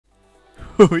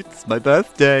It's my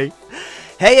birthday.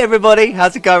 Hey everybody,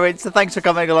 how's it going? So thanks for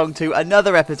coming along to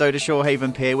another episode of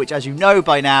Shorehaven Pier, which as you know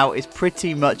by now is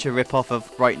pretty much a rip-off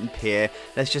of Brighton Pier.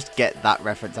 Let's just get that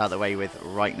reference out of the way with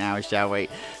right now, shall we?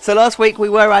 So last week we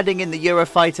were adding in the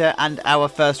Eurofighter and our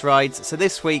first rides. So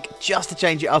this week, just to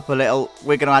change it up a little,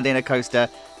 we're going to add in a coaster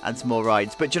and some more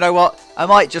rides. But do you know what? I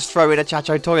might just throw in a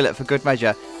Chacho toilet for good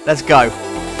measure. Let's go.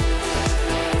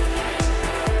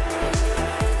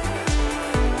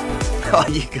 Oh,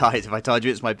 you guys, have I told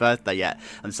you it's my birthday yet?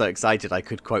 I'm so excited I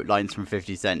could quote lines from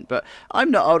 50 Cent, but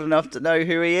I'm not old enough to know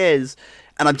who he is.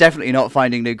 And I'm definitely not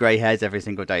finding new grey hairs every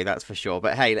single day, that's for sure.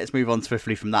 But hey, let's move on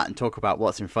swiftly from that and talk about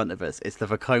what's in front of us. It's the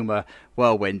Vekoma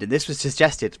Whirlwind, and this was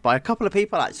suggested by a couple of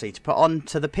people actually to put on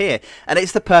to the pier. And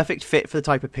it's the perfect fit for the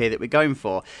type of pier that we're going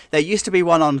for. There used to be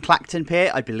one on Clacton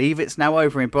Pier. I believe it's now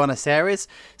over in Buenos Aires.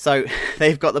 So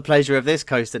they've got the pleasure of this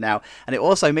coaster now. And it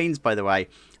also means, by the way,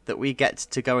 that we get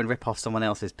to go and rip off someone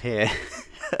else's pier.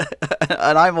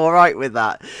 And I'm alright with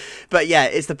that. But yeah,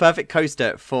 it's the perfect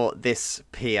coaster for this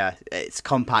pier. It's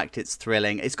compact, it's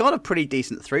thrilling. It's got a pretty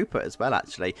decent throughput as well,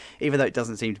 actually. Even though it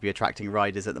doesn't seem to be attracting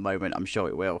riders at the moment, I'm sure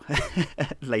it will.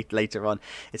 Later on,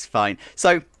 it's fine.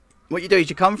 So what you do is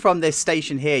you come from this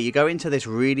station here, you go into this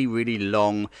really, really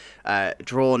long,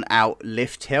 drawn out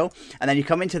lift hill, and then you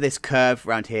come into this curve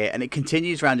around here, and it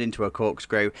continues round into a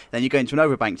corkscrew. Then you go into an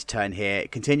overbanked turn here,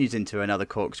 it continues into another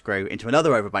corkscrew, into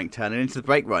another overbanked turn, and into the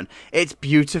brake run. It's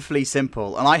beautifully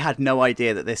simple, and I had no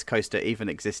idea that this coaster even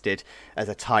existed as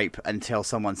a type until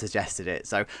someone suggested it.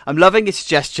 So I'm loving the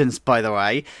suggestions, by the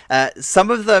way.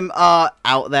 Some of them are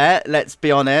out there, let's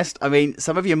be honest. I mean,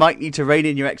 some of you might need to rein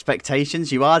in your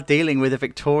expectations. You are dealing with a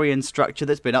Victorian structure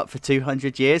that's been up for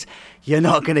 200 years. You're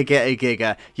not going to get a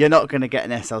Giga, you're not going to get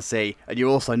an SLC, and you're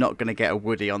also not going to get a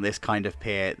Woody on this kind of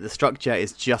pier. The structure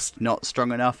is just not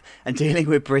strong enough, and dealing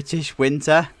with British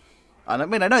winter, and I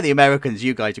mean, I know the Americans,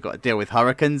 you guys have got to deal with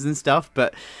hurricanes and stuff,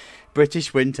 but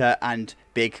British winter and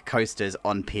big coasters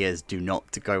on piers do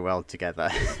not go well together.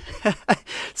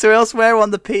 So elsewhere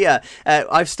on the pier,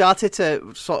 I've started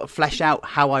to sort of flesh out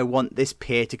how I want this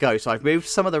pier to go. So I've moved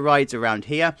some of the rides around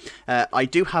here. I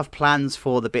do have plans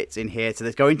for the bits in here. So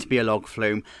there's going to be a log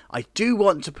flume. I do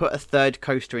want to put a third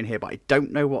coaster in here, but I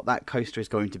don't know what that coaster is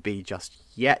going to be just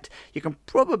yet. You can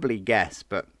probably guess,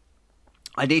 but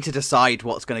I need to decide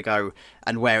what's going to go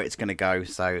and where it's going to go,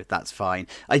 so that's fine.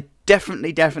 I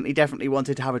definitely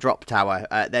wanted to have a drop tower.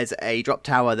 There's a drop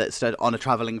tower that stood on a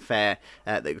travelling fair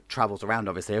that travels around,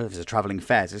 obviously. It's a travelling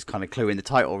fair, so it's kind of clue in the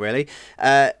title, really.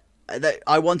 That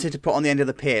I wanted to put on the end of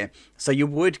the pier. So you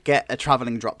would get a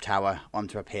travelling drop tower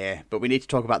onto a pier, but we need to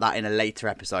talk about that in a later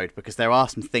episode because there are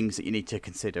some things that you need to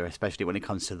consider, especially when it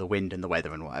comes to the wind and the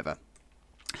weather and whatever.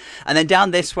 And then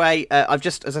down this way,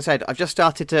 as I said, I've just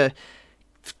started to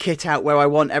kit out where I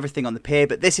want everything on the pier,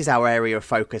 but this is our area of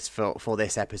focus for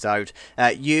this episode.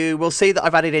 You will see that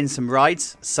I've added in some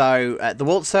rides. So the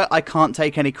Waltzer I can't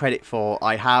take any credit for.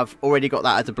 I have already got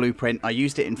that as a blueprint. I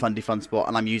used it in Fundy Fun Sport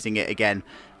and I'm using it again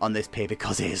on this pier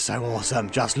because it is so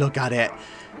awesome. Just look at it.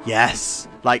 Yes,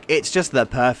 like it's just the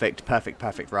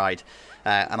perfect ride.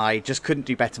 And I just couldn't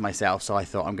do better myself, so I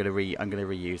thought I'm gonna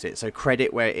reuse it. So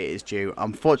credit where it is due.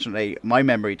 Unfortunately, my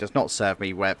memory does not serve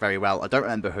me very well. I don't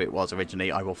remember who it was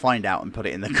originally. I will find out and put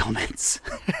it in the comments.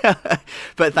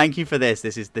 But thank you for this.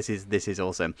 This is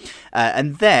awesome.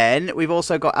 And then we've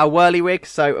also got our whirly rig.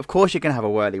 So of course you're gonna have a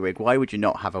whirly rig. Why would you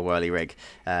not have a whirly rig?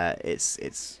 It's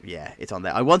on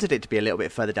there. I wanted it to be a little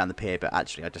bit further down the pier, but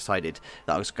actually I decided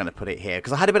that I was gonna put it here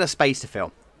because I had a bit of space to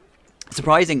fill.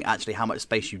 Surprising actually how much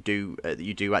space you do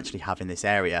actually have in this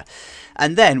area.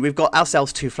 And then we've got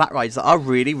ourselves two flat rides that are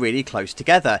really close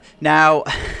together. Now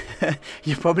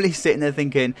you're probably sitting there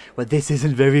thinking, well, this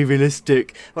isn't very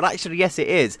realistic. Well, actually yes it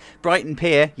is. Brighton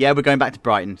Pier, yeah, we're going back to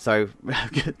Brighton, so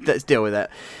let's deal with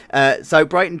it. So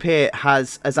Brighton Pier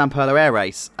has a Zamperla air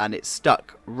race and it's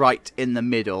stuck right in the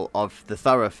middle of the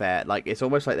thoroughfare. Like it's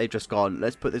almost like they've just gone,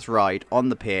 let's put this ride on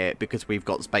the pier because we've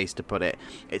got space to put it.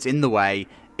 It's in the way.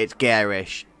 It's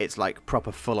garish, it's like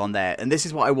proper full on there. And this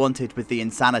is what I wanted with the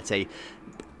Insanity.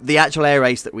 The actual air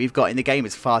race that we've got in the game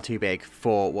is far too big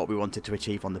for what we wanted to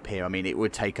achieve on the pier. I mean, it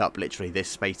would take up literally this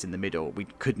space in the middle. We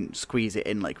couldn't squeeze it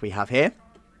in like we have here.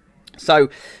 So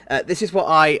this is what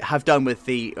I have done with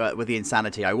the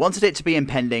Insanity. I wanted it to be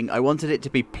impending. I wanted it to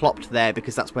be plopped there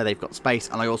because that's where they've got space,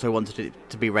 and I also wanted it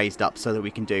to be raised up so that we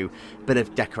can do a bit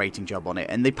of decorating job on it.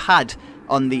 And the pad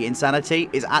on the Insanity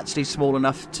is actually small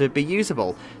enough to be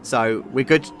usable, so we're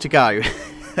good to go.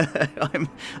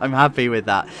 I'm happy with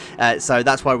that. So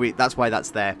that's why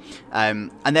that's there.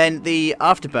 And then the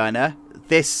afterburner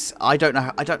this, I don't know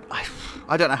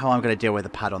how I'm going to deal with the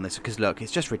pad on this, because look,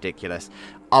 it's just ridiculous.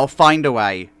 I'll find a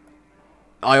way.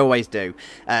 I always do,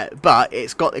 but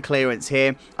it's got the clearance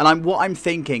here, and what I'm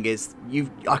thinking is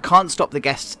I can't stop the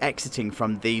guests exiting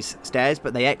from these stairs,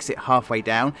 but they exit halfway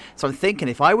down. So I'm thinking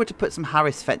if I were to put some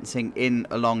Harris fencing in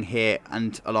along here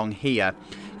and along here,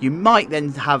 you might then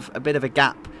have a bit of a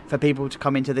gap for people to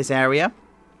come into this area,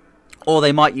 or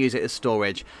they might use it as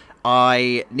storage.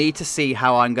 I need to see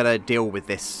how I'm going to deal with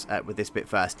this bit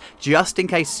first. Just in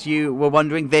case you were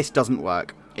wondering, this doesn't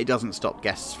work. It doesn't stop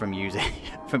guests from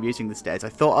using the stairs. I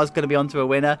thought I was going to be onto a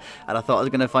winner, and I thought I was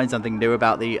going to find something new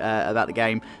about the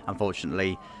game.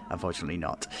 Unfortunately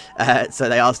not. So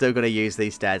they are still going to use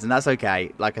these stairs, and that's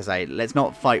okay. Like I say, let's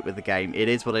not fight with the game. It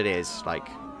is what it is. Like,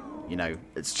 you know,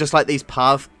 it's just like these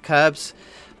path curbs.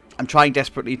 I'm trying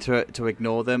desperately to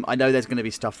ignore them. I know there's going to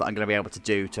be stuff that I'm going to be able to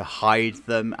do to hide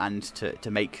them and to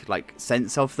make like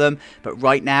sense of them, but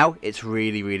right now it's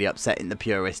really, really upsetting the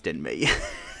purist in me.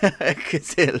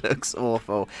 Because it looks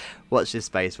awful. Watch this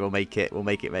space. We'll make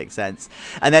it make sense.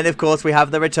 And then, of course, we have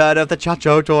the return of the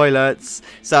Chacho toilets.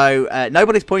 So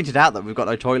nobody's pointed out that we've got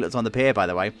no toilets on the pier. By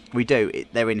the way, we do.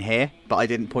 They're in here, but I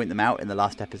didn't point them out in the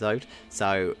last episode.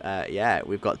 So yeah,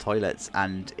 we've got toilets,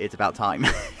 and it's about time.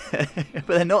 But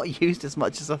they're not used as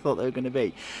much as I thought they were going to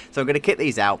be. So I'm going to kit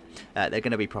these out. They're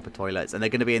going to be proper toilets, and they're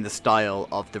going to be in the style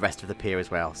of the rest of the pier as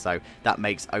well. So that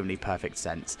makes only perfect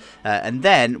sense. And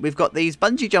then we've got these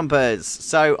bungee jumpers.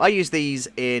 So I use these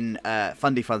in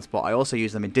Fundy Fun Spot. I also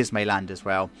use them in Dismayland as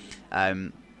well.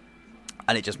 And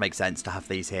it just makes sense to have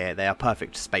these here. They are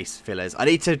perfect space fillers. I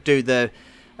need to do the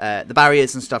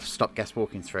barriers and stuff to stop guests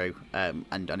walking through,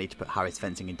 and I need to put Harris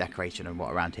fencing and decoration and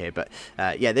what around here. But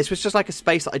yeah, this was just like a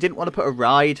space that I didn't want to put a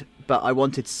ride, but I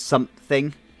wanted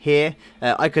something here.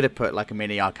 I could have put like a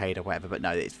mini arcade or whatever, but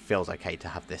no, it feels okay to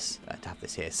have this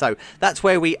here. So that's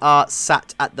where we are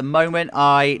sat at the moment.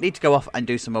 I need to go off and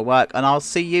do some more work, and I'll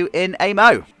see you in a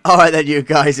mo. Alright then, you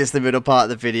guys, it's the middle part of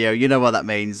the video. You know what that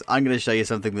means. I'm going to show you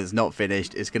something that's not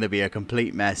finished. It's going to be a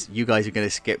complete mess. You guys are going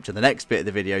to skip to the next bit of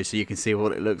the video so you can see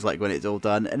what it looks like when it's all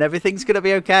done, and everything's going to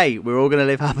be okay. We're all going to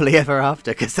live happily ever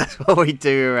after, because that's what we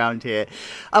do around here.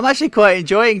 I'm actually quite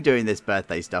enjoying doing this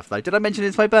birthday stuff though. Did I mention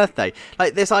it's my birthday?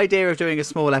 Like, this idea of doing a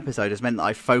small episode has meant that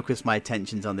I focus my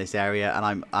attentions on this area,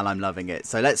 and I'm loving it.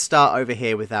 So let's start over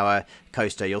here with our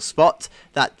coaster. You'll spot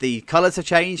that the colours have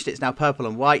changed. It's now purple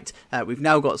and white. We've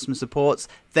now got some supports.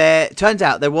 Turns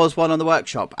out there was one on the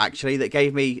workshop actually that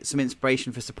gave me some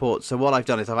inspiration for support. So what I've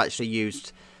done is I've actually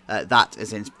used that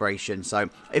as inspiration. So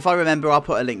if I remember, I'll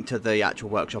put a link to the actual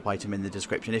workshop item in the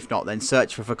description. If not, then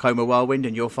search for Vekoma Whirlwind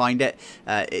and you'll find it.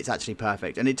 It's actually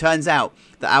perfect. And it turns out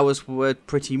that ours were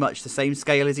pretty much the same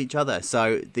scale as each other,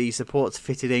 so the supports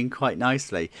fitted in quite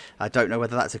nicely. I don't know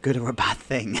whether that's a good or a bad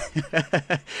thing.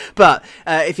 But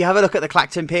if you have a look at the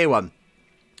Clacton Pier one,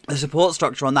 the support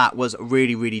structure on that was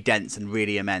really, really dense and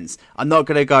really immense. I'm not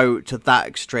going to go to that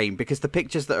extreme because the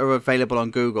pictures that are available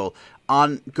on Google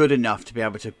aren't good enough to be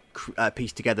able to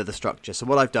piece together the structure. So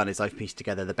what I've done is I've pieced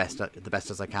together the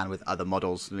best as I can with other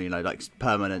models, you know, like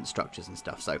permanent structures and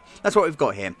stuff. So that's what we've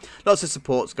got here. Lots of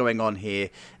supports going on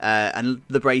here, and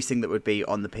the bracing that would be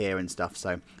on the pier and stuff.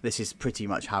 So this is pretty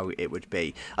much how it would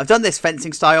be. I've done this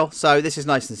fencing style, so this is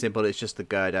nice and simple. It's just the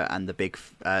girder and the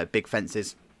big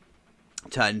fences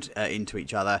turned into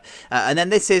each other, and then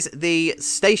this is the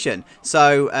station.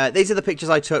 So these are the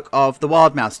pictures I took of the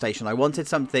Wild Mouse station. I wanted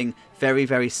something very,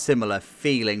 very similar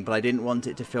feeling, but I didn't want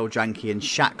it to feel janky and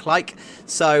shack-like,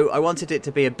 so I wanted it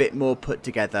to be a bit more put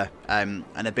together, and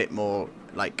a bit more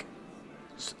like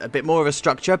a bit more of a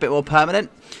structure, a bit more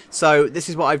permanent. So this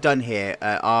is what I've done here.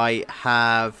 I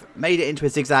have made it into a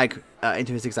zigzag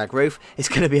roof. It's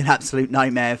going to be an absolute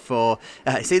nightmare for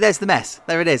see, there's the mess,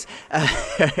 there it is.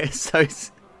 So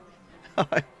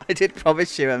I did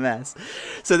promise you a mess.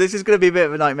 So this is going to be a bit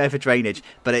of a nightmare for drainage,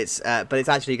 but it's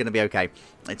actually going to be okay.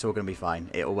 It's all going to be fine.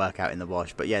 It'll work out in the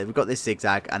wash. But yeah, we've got this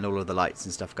zigzag and all of the lights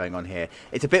and stuff going on here.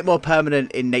 It's a bit more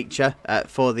permanent in nature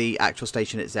for the actual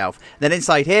station itself. Then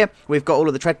inside here, we've got all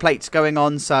of the tread plates going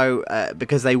on. So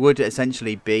because they would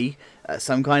essentially be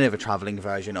some kind of a travelling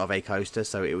version of a coaster,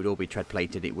 so it would all be tread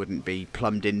plated. It wouldn't be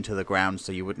plumbed into the ground,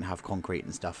 so you wouldn't have concrete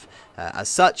and stuff as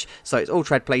such. So it's all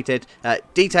tread plated.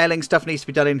 Detailing stuff needs to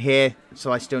be done in here,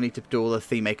 so I still need to do all the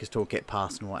Theme Maker's Toolkit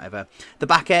pass and whatever. The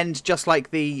back end, just like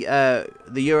the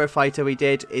Eurofighter we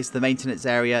did, is the maintenance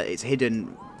area. It's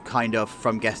hidden kind of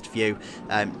from guest view,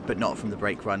 but not from the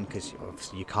brake run, because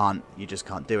obviously you just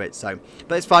can't do it. So,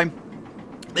 but it's fine.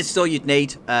 This is all you'd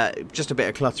need. Just a bit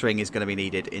of cluttering is going to be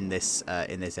needed in this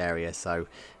area, so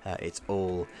it's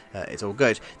all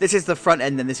good. This is the front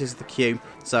end, and this is the queue.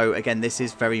 So again, this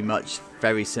is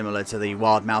very similar to the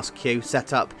Wild Mouse queue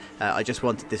setup. I just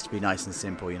wanted this to be nice and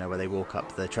simple, you know, where they walk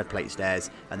up the tread plate stairs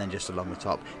and then just along the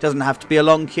top. It doesn't have to be a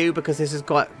long queue because this has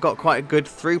got quite a good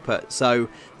throughput. So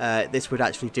this would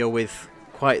actually deal with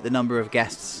quite the number of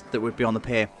guests that would be on the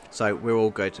pier, so we're all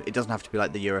good. It doesn't have to be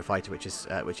like the Eurofighter,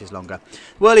 which is longer.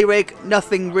 Whirly rig,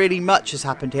 nothing really much has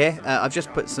happened here. I've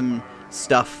just put some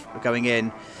stuff going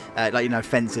in, like, you know,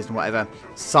 fences and whatever,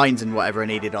 signs and whatever are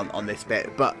needed on this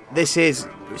bit. But this is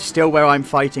still where I'm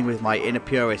fighting with my inner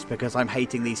purist because I'm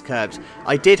hating these curbs.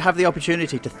 I did have the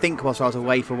opportunity to think whilst I was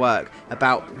away for work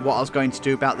about what I was going to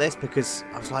do about this, because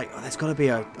I was like, oh, there's got to be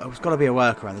a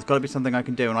workaround. There's got to be something I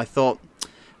can do, and I thought,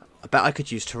 I bet I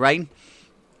could use terrain.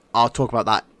 I'll talk about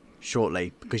that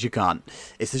shortly, because you can't.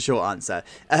 It's the short answer.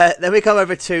 Then we come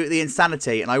over to the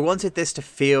Insanity, and I wanted this to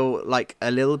feel like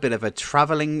a little bit of a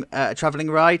travelling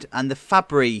ride, and the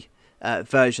Fabry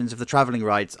versions of the travelling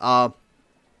rides are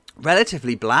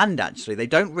relatively bland, actually. They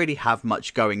don't really have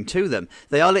much going to them.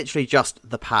 They are literally just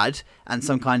the pad and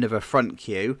some kind of a front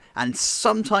queue and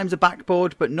sometimes a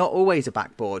backboard, but not always a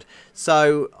backboard.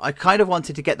 So I kind of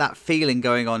wanted to get that feeling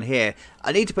going on here.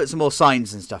 I need to put some more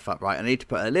signs and stuff up, right? I need to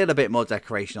put a little bit more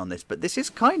decoration on this, but this is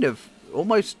kind of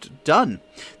almost done.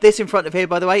 This in front of here,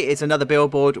 by the way, is another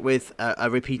billboard with a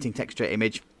repeating texture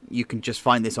image. You can just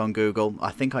find this on Google.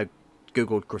 I think I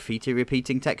googled graffiti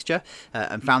repeating texture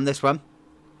and found this one.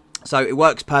 So it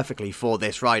works perfectly for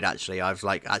this ride, actually.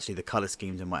 Actually the colour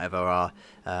schemes and whatever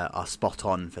are spot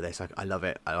on for this. I love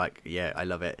it. I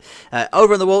love it.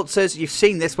 Over on the waltzers, you've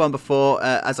seen this one before.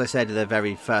 As I said in the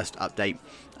very first update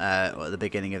at the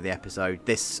beginning of the episode,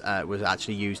 this was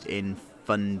actually used in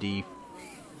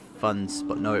Funds,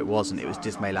 but no, it wasn't. It was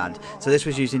Dismayland. So this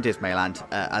was used in Dismayland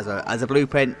as a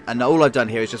blueprint, and all I've done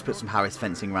here is just put some Harris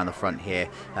fencing around the front here,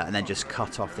 and then just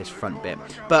cut off this front bit.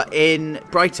 But in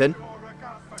Brighton,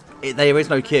 there is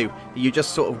no queue. You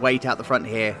just sort of wait out the front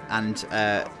here, and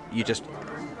you just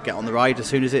get on the ride as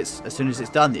soon as it's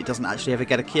done. It doesn't actually ever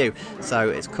get a queue, so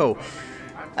it's cool.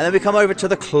 And then we come over to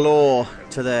the Claw,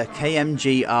 to the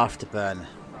KMG Afterburn.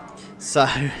 So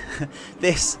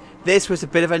this was a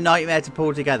bit of a nightmare to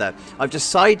pull together. I've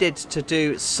decided to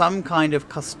do some kind of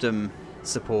custom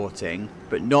supporting,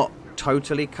 but not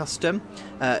totally custom,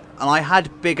 and I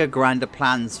had bigger, grander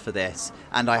plans for this,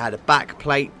 and I had a back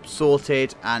plate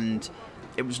sorted, and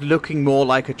it was looking more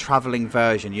like a travelling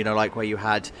version, you know, like where you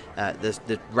had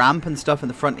the ramp and stuff in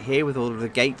the front here with all of the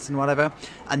gates and whatever.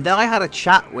 And then I had a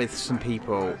chat with some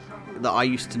people that I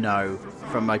used to know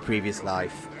from my previous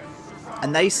life,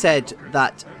 and they said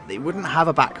that they wouldn't have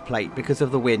a back plate because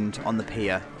of the wind on the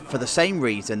pier, for the same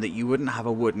reason that you wouldn't have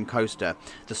a wooden coaster.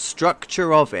 The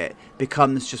structure of it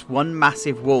becomes just one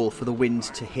massive wall for the wind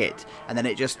to hit, and then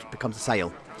it just becomes a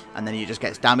sail, and then it just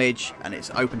gets damage, and it's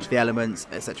open to the elements,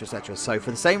 etc, etc. So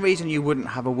for the same reason you wouldn't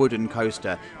have a wooden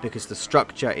coaster, because the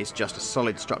structure is just a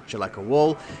solid structure like a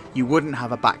wall, you wouldn't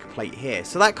have a back plate here.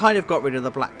 So that kind of got rid of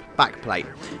the back plate.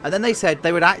 And then they said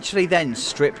they would actually then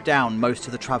strip down most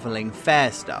of the travelling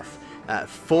fair stuff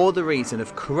for the reason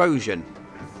of corrosion.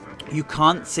 You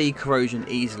can't see corrosion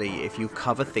easily if you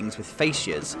cover things with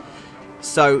fascias.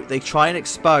 So they try and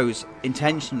expose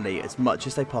intentionally as much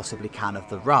as they possibly can of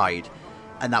the ride,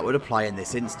 and that would apply in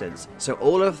this instance. So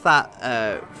all of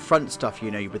that front stuff, you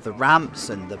know, with the ramps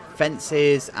and the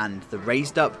fences and the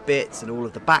raised up bits and all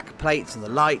of the back plates and the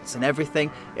lights and everything,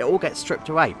 it all gets stripped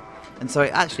away. And so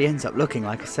it actually ends up looking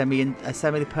like a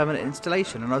semi-permanent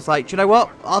installation. And I was like, do you know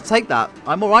what? I'll take that.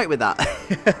 I'm all right with that.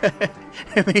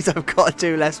 It means I've got to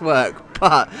do less work.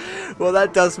 But what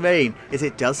that does mean is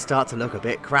it does start to look a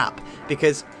bit crap,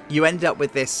 because you end up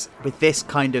with this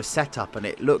kind of setup, and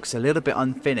it looks a little bit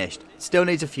unfinished. It still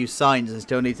needs a few signs and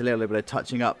still needs a little bit of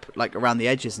touching up, like around the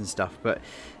edges and stuff. But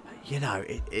you know,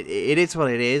 it is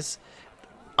what it is.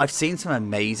 I've seen some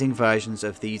amazing versions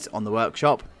of these on the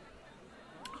workshop.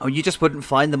 Oh, you just wouldn't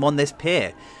find them on this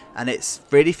pier, and it's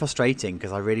really frustrating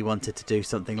because I really wanted to do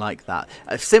something like that.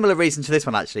 A similar reason to this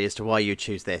one, actually, as to why you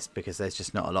choose this, because there's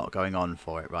just not a lot going on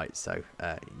for it, right? So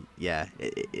yeah,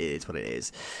 it is what it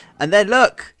is. And then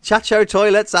look, Chacho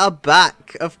toilets are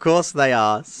back. Of course they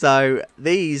are. So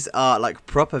these are like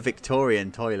proper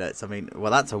Victorian toilets. I mean,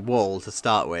 well, that's a wall to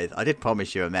start with. I did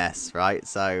promise you a mess, right?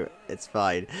 So it's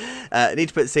fine. I need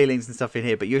to put ceilings and stuff in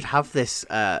here, but you'd have this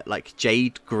like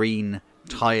jade green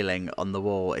tiling on the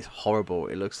wall. It's horrible.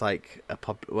 It looks like a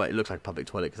it looks like a public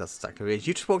toilet, because that's exactly what it is.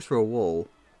 You just walk through a wall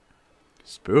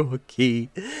Spooky.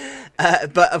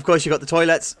 But of course you've got the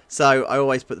toilets, so I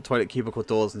always put the toilet cubicle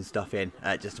doors and stuff in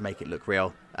just to make it look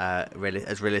real, really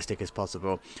as realistic as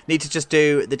possible. Need to just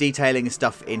do the detailing and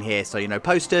stuff in here, so you know,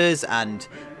 posters and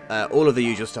all of the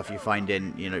usual stuff you find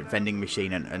in, you know, vending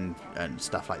machine and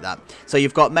stuff like that. So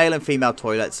you've got male and female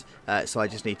toilets, so I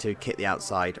just need to kit the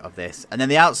outside of this. And then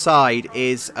the outside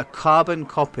is a carbon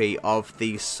copy of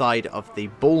the side of the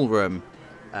ballroom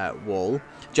wall,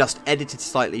 just edited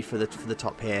slightly for the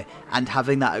top here, and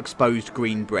having that exposed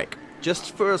green brick,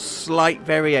 just for a slight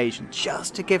variation,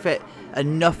 just to give it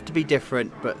enough to be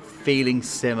different, but feeling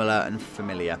similar and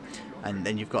familiar. And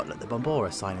then you've got the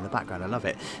Bombora sign in the background. I love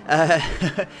it.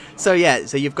 So yeah,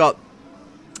 so you've got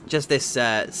just this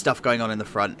stuff going on in the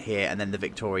front here, and then the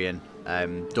Victorian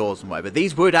doors and whatever.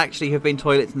 These would actually have been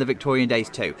toilets in the Victorian days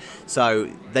too. So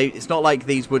it's not like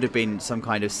these would have been some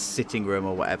kind of sitting room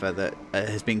or whatever that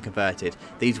has been converted.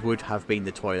 These would have been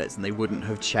the toilets, and they wouldn't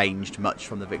have changed much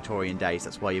from the Victorian days.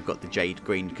 That's why you've got the jade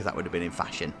green, because that would have been in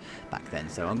fashion back then.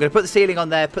 So I'm going to put the ceiling on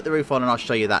there, put the roof on, and I'll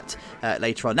show you that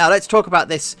later on. Now let's talk about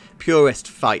this Purist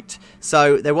fight.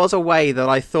 So there was a way that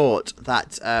I thought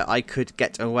that I could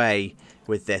get away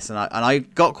with this, and I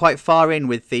got quite far in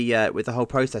with the whole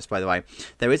process. By the way,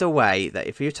 there is a way that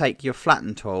if you take your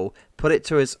flatten tool, put it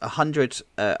to as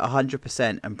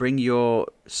 100%, and bring your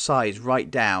size right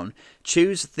down,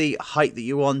 choose the height that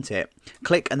you want it,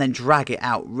 click, and then drag it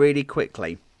out really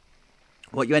quickly.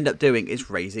 What you end up doing is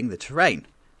raising the terrain.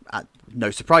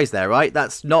 No surprise there, right?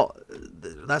 That's going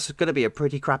to be a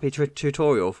pretty crappy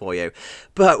tutorial for you.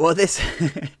 But what this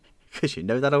because you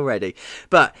know that already.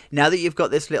 But now that you've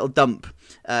got this little dump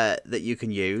that you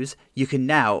can use, you can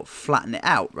now flatten it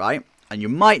out, right? And you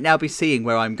might now be seeing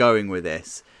where I'm going with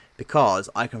this, because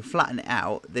I can flatten it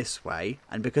out this way,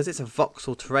 and because it's a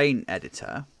voxel terrain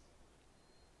editor,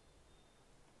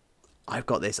 I've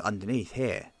got this underneath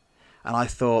here. And I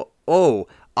thought, oh,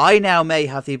 I now may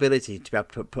have the ability to be able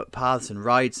to put paths and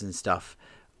rides and stuff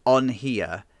on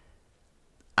here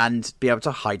and be able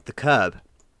to hide the curb.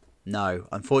 No,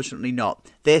 unfortunately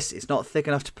not. This is not thick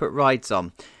enough to put rides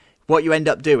on. What you end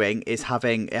up doing is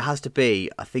having, it has to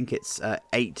be, I think it's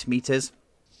 8 meters,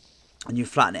 and you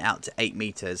flatten it out to 8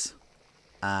 meters,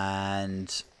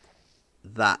 and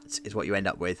that is what you end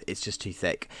up with. It's just too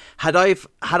thick. Had I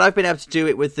been able to do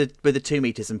it with the 2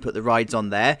 meters and put the rides on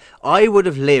there, I would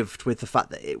have lived with the fact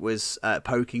that it was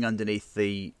poking underneath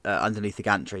the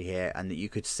gantry here, and that you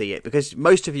could see it, because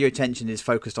most of your attention is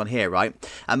focused on here, right?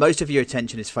 And most of your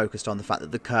attention is focused on the fact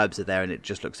that the curbs are there, and it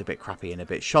just looks a bit crappy and a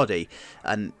bit shoddy,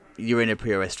 and you're in a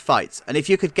Purist fight. And if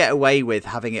you could get away with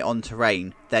having it on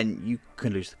terrain, then you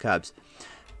can lose the curbs.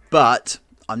 But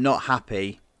I'm not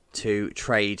happy to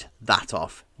trade that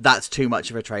off. That's too much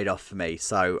of a trade-off for me.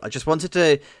 So I just wanted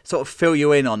to sort of fill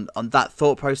you in on that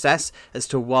thought process as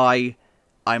to why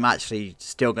I'm actually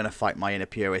still going to fight my inner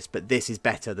Purist, but this is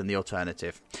better than the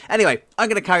alternative. Anyway, I'm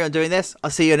going to carry on doing this.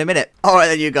 I'll see you in a minute. Alright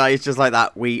then, you guys, just like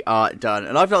that, we are done.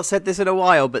 And I've not said this in a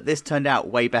while, but this turned out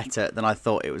way better than I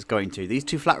thought it was going to. These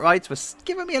 2 flat rides were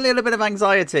giving me a little bit of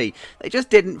anxiety. They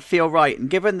just didn't feel right. And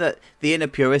given that the inner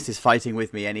Purist is fighting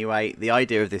with me anyway, the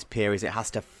idea of this pier is it has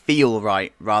to feel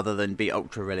right rather than be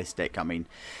ultra realistic. I mean,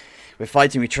 we're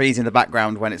fighting with trees in the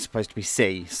background when it's supposed to be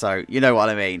sea, so you know what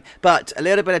I mean. But a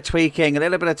little bit of tweaking, a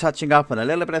little bit of touching up, and a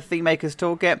little bit of Theme Maker's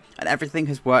Toolkit, and everything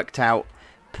has worked out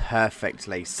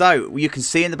perfectly. So you can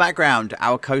see in the background,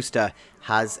 our coaster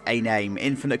has a name.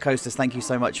 Infinite Coasters, thank you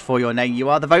so much for your name. You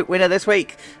are the vote winner this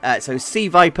week. So Sea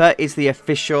Viper is the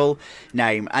official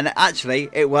name, and actually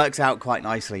it works out quite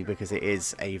nicely because it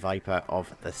is a Viper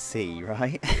of the sea,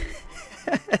 right?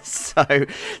 So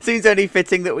seems only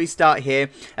fitting that we start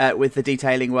here with the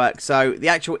detailing work. So the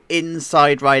actual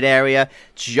inside ride area,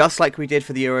 just like we did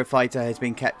for the Eurofighter, has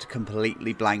been kept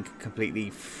completely blank,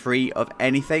 completely free of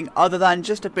anything other than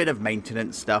just a bit of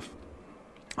maintenance stuff.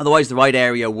 Otherwise, the ride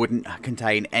area wouldn't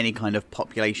contain any kind of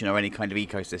population or any kind of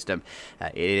ecosystem.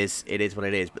 It is what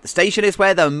it is. But the station is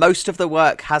where most of the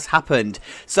work has happened.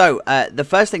 So the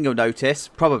first thing you'll notice,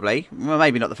 probably, well,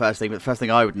 maybe not the first thing, but the first thing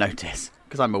I would notice,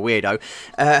 because I'm a weirdo,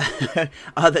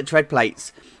 are the tread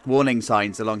plates, warning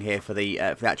signs along here for the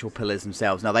actual pillars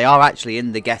themselves. Now, they are actually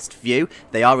in the guest view.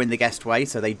 They are in the guest way,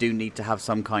 so they do need to have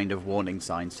some kind of warning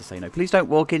signs to say, no, please don't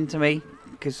walk into me,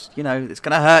 because, you know, it's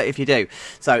going to hurt if you do.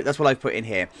 So that's what I've put in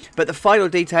here. But the final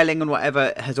detailing and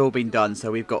whatever has all been done.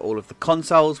 So we've got all of the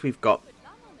consoles. We've got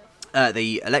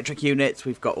The electric units,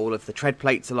 we've got all of the tread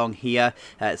plates along here,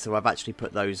 so I've actually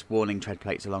put those warning tread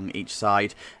plates along each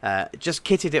side, just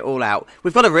kitted it all out.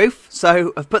 We've got a roof,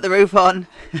 so I've put the roof on.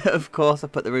 Of course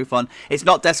I've put the roof on. It's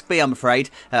not Desk B, I'm afraid.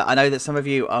 I know that some of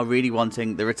you are really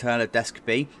wanting the return of Desk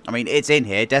B. I mean, it's in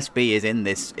here. Desk B is in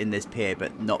this pier,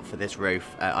 but not for this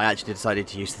roof. I actually decided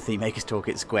to use the Theme Makers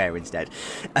Toolkit Square instead,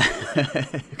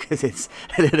 because it's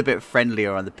a little bit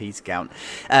friendlier on the piece count.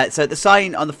 So the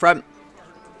sign on the front,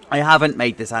 I haven't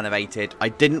made this animated. I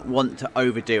didn't want to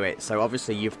overdo it. So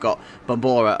obviously you've got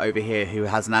Bombora over here who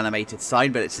has an animated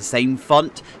sign, but it's the same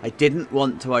font. I didn't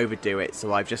want to overdo it,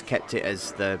 so I've just kept it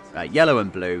as the yellow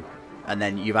and blue. And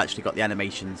then you've actually got the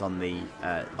animations on the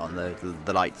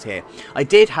lights here. I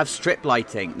did have strip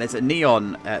lighting. There's a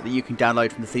neon that you can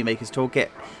download from the Theme Makers Toolkit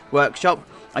workshop.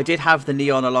 I did have the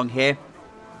neon along here,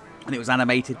 and it was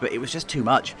animated, but it was just too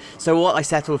much. So what I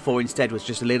settled for instead was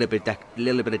just a little bit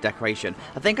of decoration.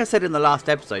 I think I said in the last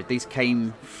episode these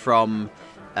came from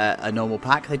a normal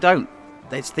pack. They don't.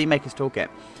 It's Theme Makers Toolkit.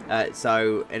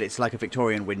 And it's like a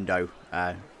Victorian window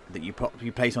that you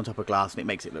place on top of glass, and it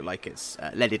makes it look like it's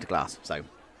leaded glass. So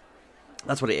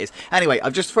that's what it is. Anyway,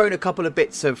 I've just thrown a couple of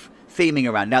bits of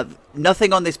theming around. Now,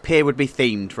 nothing on this pier would be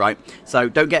themed, right? So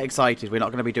don't get excited. We're not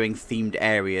going to be doing themed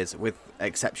areas, with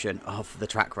exception of the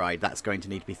track ride. That's going to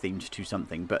need to be themed to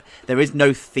something, but there is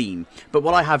no theme. But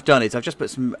what I have done is I've just put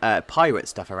some pirate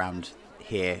stuff around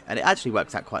here, and it actually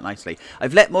works out quite nicely.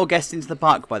 I've let more guests into the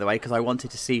park, by the way, because I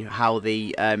wanted to see how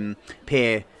the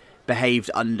pier behaved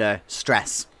under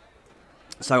stress.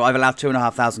 So I've allowed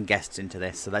 2,500 guests into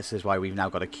this, so this is why we've now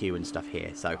got a queue and stuff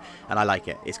here. So, and I like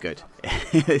it. It's good.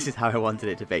 This is how I wanted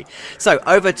it to be. So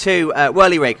over to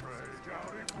Whirly Rig.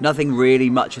 Nothing really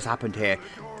much has happened here.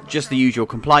 Just the usual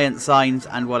compliance signs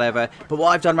and whatever. But what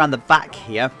I've done around the back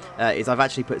here is I've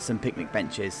actually put some picnic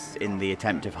benches in the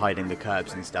attempt of hiding the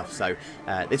curbs and stuff. So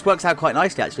this works out quite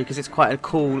nicely actually, because it's quite a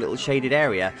cool little shaded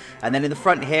area. And then in the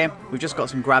front here, we've just got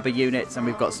some grabber units, and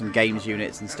we've got some games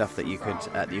units and stuff that you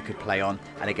could play on.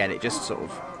 And again, it just sort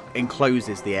of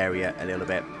encloses the area a little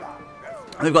bit.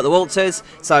 We've got the waltzers,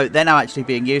 so they're now actually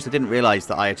being used. I didn't realise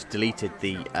that I had deleted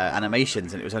the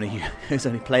animations, and it was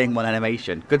only playing one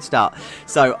animation. Good start.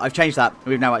 So I've changed that.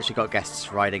 We've now actually got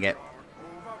guests riding it.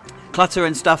 Clutter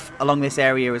and stuff along this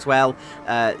area as well,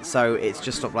 so it's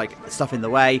just sort of like stuff in the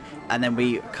way. And then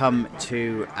we come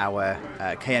to our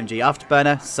KMG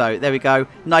afterburner. So there we go,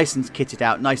 nice and kitted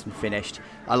out, nice and finished.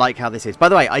 I like how this is. By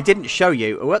the way, I didn't show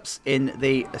you, whoops,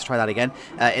 let's try that again,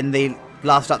 in the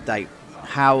last update,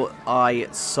 how I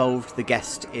solved the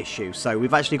guest issue. So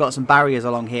we've actually got some barriers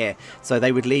along here, so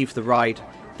they would leave the ride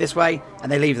this way and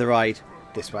they leave the ride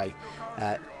this way.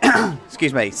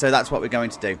 Excuse me. So that's what we're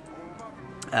going to do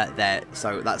there.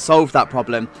 So that solved that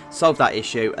problem, solved that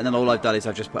issue, and then all I've done is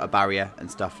I've just put a barrier and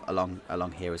stuff along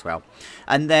here as well.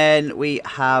 And then we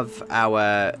have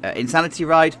our Insanity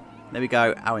ride. There we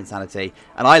go, our Insanity.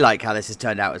 And I like how this has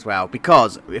turned out as well,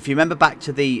 because if you remember back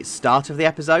to the start of the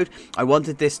episode, I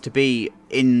wanted this to be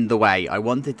in the way. I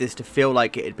wanted this to feel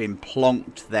like it had been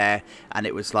plonked there, and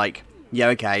it was like, yeah,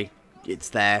 okay, it's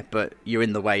there, but you're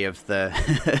in the way of the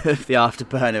of the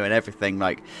afterburner and everything.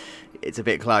 Like, it's a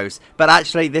bit close. But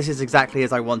actually, this is exactly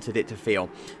as I wanted it to feel.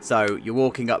 So you're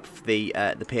walking up the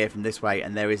pier from this way,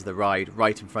 and there is the ride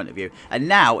right in front of you. And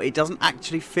now it doesn't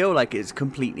actually feel like it's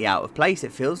completely out of place.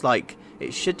 It feels like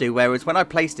it should do. Whereas when I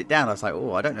placed it down, I was like,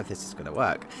 oh, I don't know if this is going to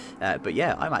work. But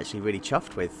yeah, I'm actually really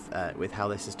chuffed with how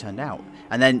this has turned out.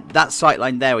 And then that sight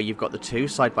line there, where you've got the two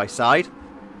side by side.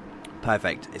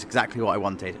 Perfect. It's exactly what I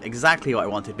wanted. Exactly what I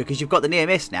wanted, because you've got the near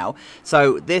miss now.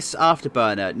 So this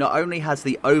afterburner not only has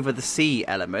the over the sea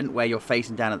element where you're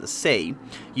facing down at the sea,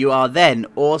 you are then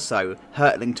also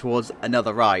hurtling towards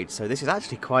another ride. So this is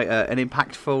actually quite an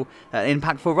impactful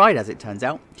ride, as it turns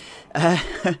out.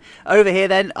 Over here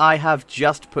then, I have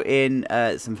just put in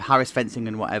some Harris fencing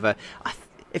and whatever.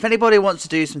 If anybody wants to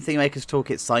do some Theme Makers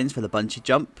Toolkit signs for the bungee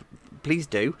jump, please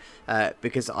do,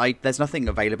 because there's nothing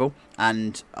available,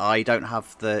 and I don't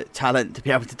have the talent to be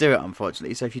able to do it,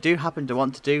 unfortunately. So if you do happen to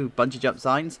want to do bungee jump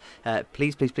signs,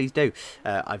 please do.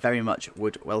 I very much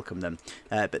would welcome them.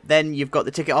 But then you've got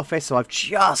the ticket office, so I've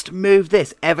just moved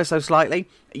this ever so slightly.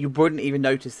 You wouldn't even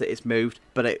notice that it's moved,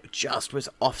 but it just was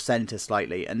off-centre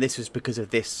slightly, and this was because of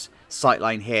this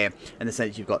sightline here. In the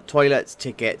sense, you've got toilets,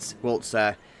 tickets,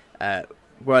 waltzer,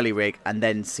 Whirly Rig, and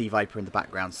then Sea Viper in the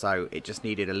background. So it just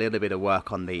needed a little bit of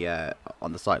work on the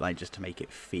sightline just to make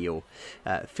it feel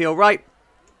right.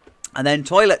 And then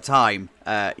toilet time.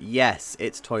 Yes,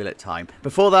 it's toilet time.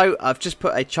 Before though, I've just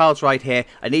put a child's ride here.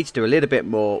 I need to do a little bit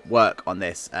more work on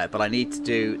this, but I need to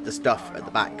do the stuff at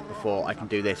the back before I can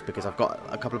do this, because I've got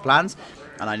a couple of plans.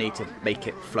 and I need to make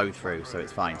it flow through, so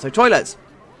it's fine. So toilets.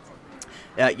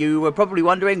 You were probably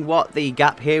wondering what the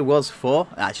gap here was for.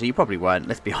 Actually, you probably weren't,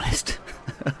 let's be honest.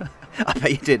 I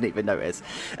bet you didn't even notice.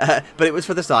 But it was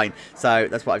for the sign, so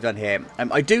that's what I've done here.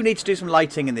 I do need to do some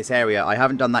lighting in this area. I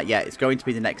haven't done that yet. It's going to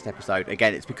be the next episode.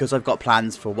 Again, it's because I've got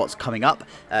plans for what's coming up,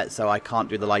 so I can't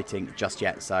do the lighting just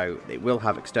yet. So it will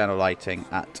have external lighting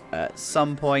at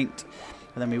some point.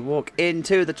 And then we walk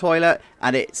into the toilet,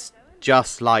 and it's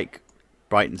just like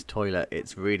Brighton's toilet.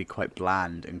 It's really quite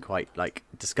bland and quite like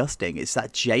disgusting. It's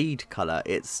that jade colour.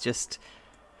 It's just...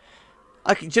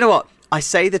 do you know what? I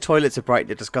say the toilets of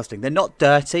Brighton are disgusting. They're not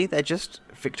dirty. They're just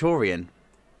Victorian.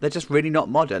 They're just really not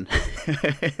modern.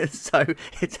 So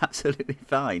it's absolutely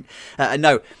fine.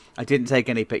 No, I didn't take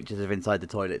any pictures of inside the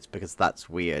toilets because that's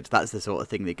weird. That's the sort of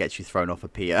thing that gets you thrown off a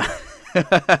pier.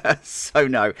 So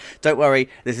no, don't worry.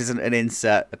 This isn't an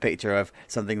insert, a picture of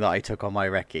something that I took on my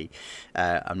recce.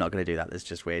 I'm not going to do that. That's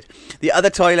just weird. The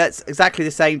other toilets, exactly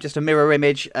the same, just a mirror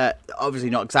image. Obviously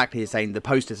not exactly the same. The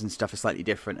posters and stuff are slightly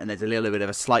different, and there's a little bit of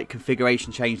a slight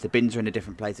configuration change. The bins are in a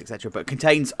different place, etc. But it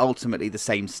contains ultimately the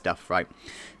same stuff, right?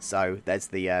 So there's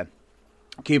the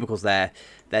cubicles there.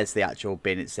 There's the actual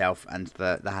bin itself and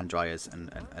the hand dryers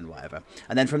and whatever.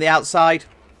 And then from the outside,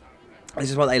 this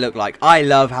is what they look like. I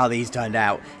love how these turned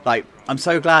out. Like, I'm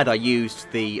so glad I used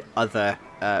the other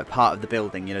part of the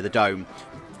building, you know, the dome,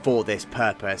 for this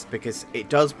purpose, because it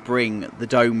does bring the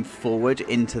dome forward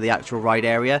into the actual ride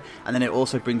area, and then it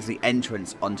also brings the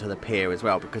entrance onto the pier as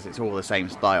well, because it's all the same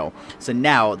style. So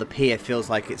now the pier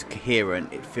feels like it's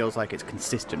coherent, it feels like it's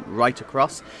consistent right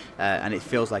across, and it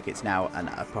feels like it's now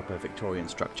a proper Victorian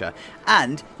structure.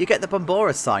 And you get the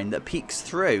Bombora sign that peeks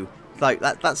through. Like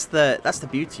that's the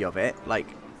beauty of it. Like,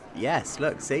 yes,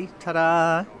 look, see,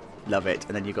 ta-da. Love it.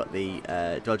 And then you've got the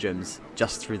dodgems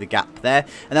just through the gap there.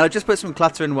 And then I'll just put some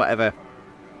clutter and whatever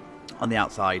on the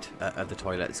outside of the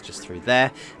toilets, just through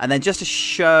there. And then just to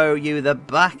show you the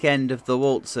back end of the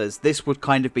waltzers, this would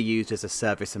kind of be used as a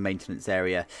service and maintenance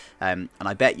area. And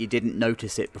I bet you didn't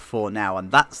notice it before now.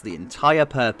 And that's the entire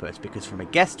purpose, because from a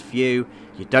guest view,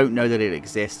 you don't know that it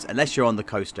exists. Unless you're on the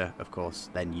coaster, of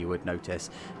course, then you would notice.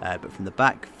 But from the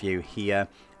back view here,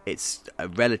 it's a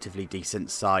relatively decent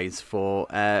size for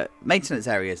maintenance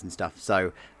areas and stuff.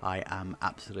 So I am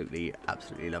absolutely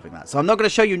loving that. So I'm not going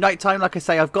to show you nighttime. Like I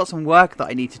say, I've got some work that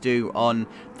I need to do on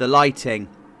the lighting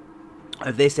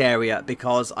of this area,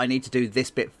 because I need to do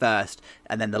this bit first,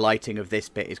 and then the lighting of this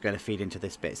bit is going to feed into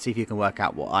this bit. See if you can work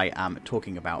out what I am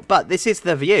talking about. But this is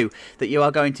the view that you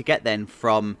are going to get then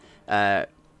from the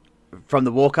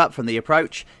walk up, from the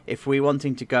approach. If we're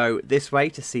wanting to go this way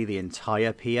to see the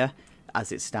entire pier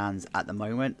as it stands at the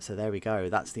moment. So there we go.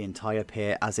 That's the entire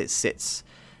pier as it sits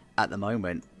at the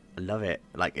moment. I love it.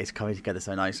 Like, it's coming together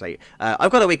so nicely. I've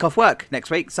got a week off work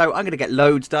next week, so I'm going to get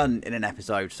loads done in an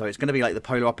episode. So it's going to be like the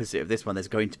polar opposite of this one. There's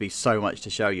going to be so much to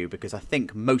show you, because I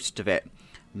think most of it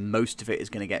is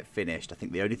going to get finished. I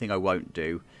think the only thing I won't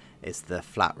do is the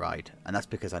flat ride, and that's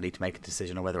because I need to make a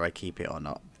decision on whether I keep it or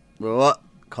not. What?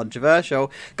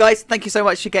 Controversial. Guys, thank you so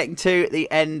much for getting to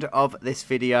the end of this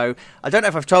video. I don't know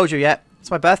if I've told you yet, it's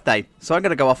my birthday, so I'm going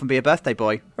to go off and be a birthday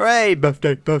boy. Hooray!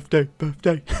 Birthday, birthday,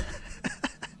 birthday.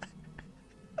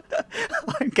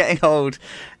 I'm getting old,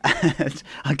 and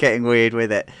I'm getting weird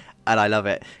with it, and I love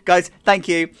it. Guys, thank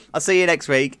you. I'll see you next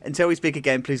week. Until we speak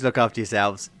again, please look after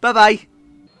yourselves. Bye-bye.